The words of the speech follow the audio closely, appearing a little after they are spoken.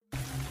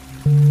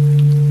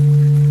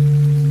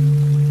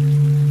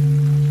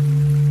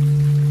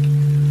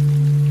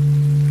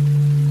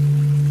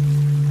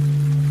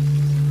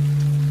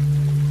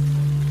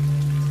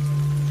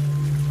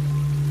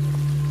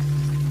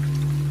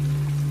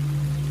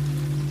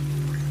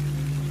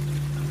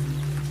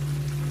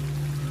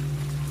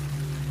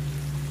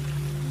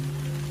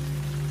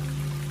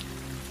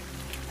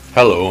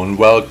Hello and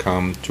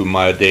welcome to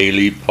my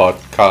daily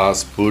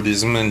podcast,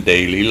 Buddhism and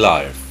Daily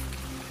Life.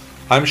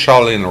 I'm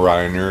Charlene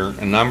Reiner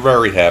and I'm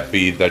very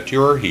happy that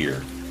you are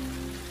here.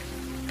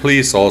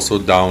 Please also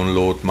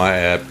download my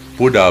app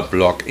Buddha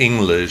Blog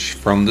English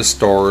from the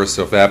stores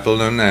of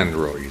Apple and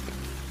Android.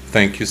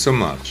 Thank you so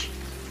much.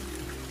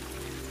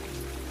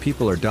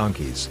 People are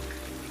donkeys.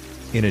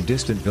 In a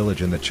distant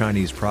village in the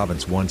Chinese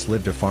province once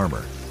lived a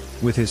farmer.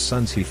 With his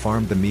sons he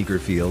farmed the meager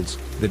fields,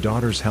 the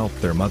daughters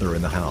helped their mother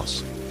in the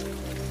house.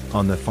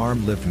 On the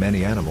farm lived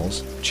many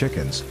animals,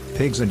 chickens,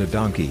 pigs and a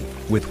donkey,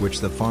 with which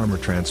the farmer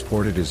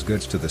transported his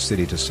goods to the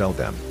city to sell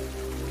them.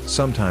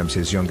 Sometimes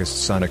his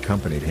youngest son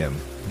accompanied him,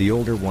 the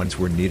older ones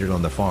were needed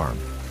on the farm.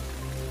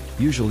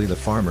 Usually the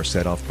farmer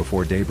set off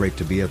before daybreak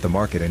to be at the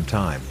market in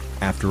time.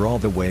 After all,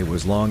 the way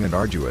was long and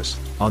arduous.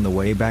 On the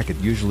way back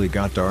it usually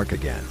got dark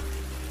again.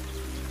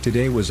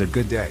 Today was a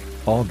good day.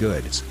 All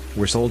goods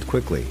were sold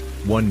quickly.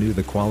 One knew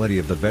the quality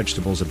of the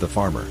vegetables of the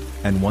farmer,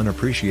 and one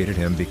appreciated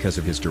him because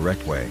of his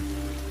direct way.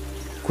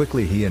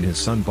 Quickly he and his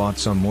son bought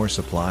some more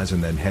supplies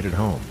and then headed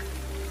home.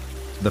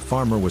 The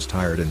farmer was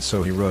tired and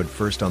so he rode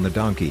first on the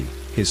donkey,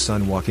 his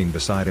son walking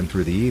beside him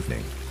through the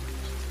evening.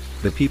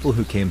 The people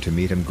who came to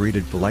meet him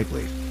greeted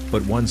politely,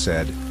 but one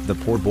said, "The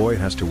poor boy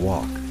has to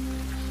walk."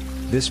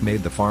 This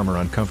made the farmer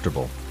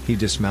uncomfortable. He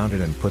dismounted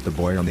and put the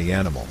boy on the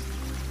animal.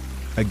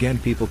 Again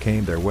people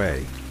came their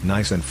way,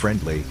 nice and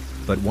friendly,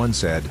 but one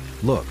said,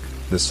 "Look,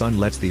 the son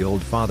lets the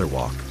old father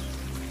walk."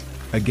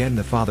 Again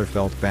the father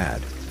felt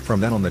bad. From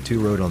then on the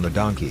two rode on the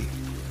donkey.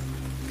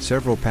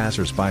 Several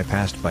passers-by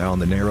passed by on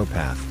the narrow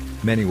path.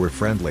 Many were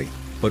friendly,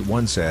 but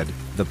one said,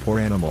 "The poor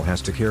animal has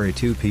to carry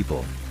two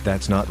people,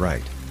 that's not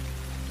right."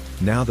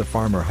 Now the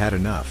farmer had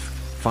enough.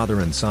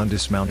 Father and son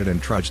dismounted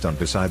and trudged on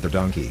beside the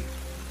donkey.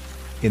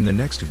 In the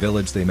next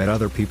village they met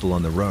other people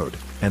on the road,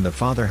 and the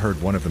father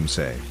heard one of them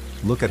say,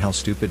 "Look at how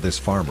stupid this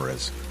farmer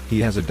is.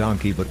 He has a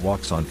donkey but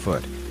walks on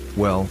foot.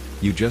 Well,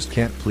 you just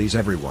can't please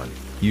everyone,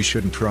 you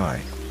shouldn't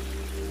try."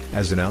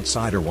 As an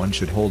outsider one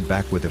should hold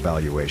back with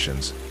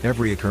evaluations.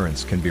 Every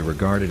occurrence can be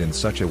regarded in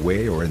such a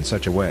way or in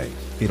such a way,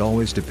 it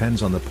always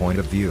depends on the point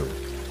of view.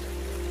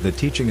 The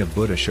teaching of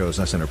Buddha shows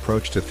us an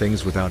approach to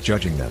things without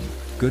judging them.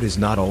 Good is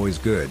not always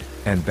good,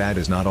 and bad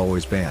is not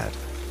always bad.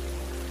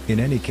 In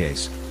any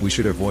case, we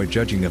should avoid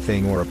judging a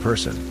thing or a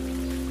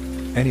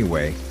person.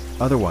 Anyway,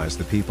 otherwise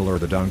the people are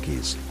the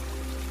donkeys.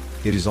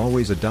 It is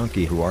always a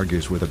donkey who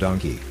argues with a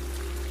donkey.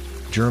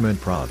 German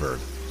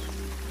proverb.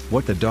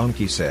 What the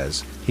donkey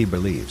says, he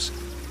believes.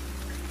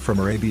 From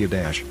Arabia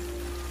Dash.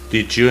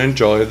 Did you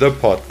enjoy the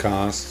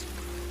podcast?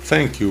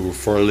 Thank you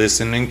for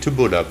listening to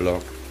Buddha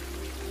Blog.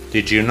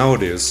 Did you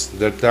notice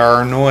that there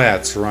are no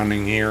ads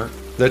running here?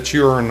 That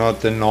you are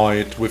not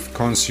annoyed with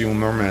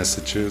consumer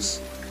messages?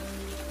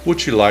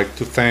 Would you like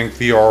to thank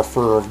the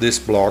author of this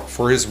blog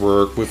for his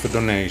work with a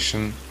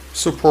donation?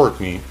 Support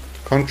me,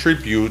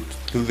 contribute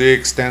to the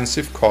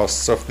extensive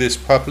costs of this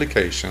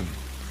publication.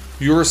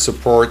 Your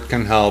support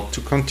can help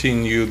to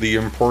continue the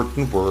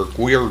important work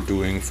we are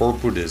doing for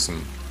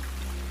Buddhism.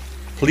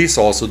 Please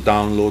also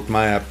download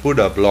my app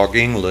Buddha Blog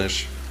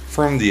English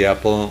from the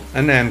Apple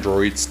and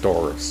Android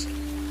stores.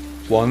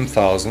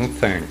 1000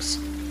 thanks.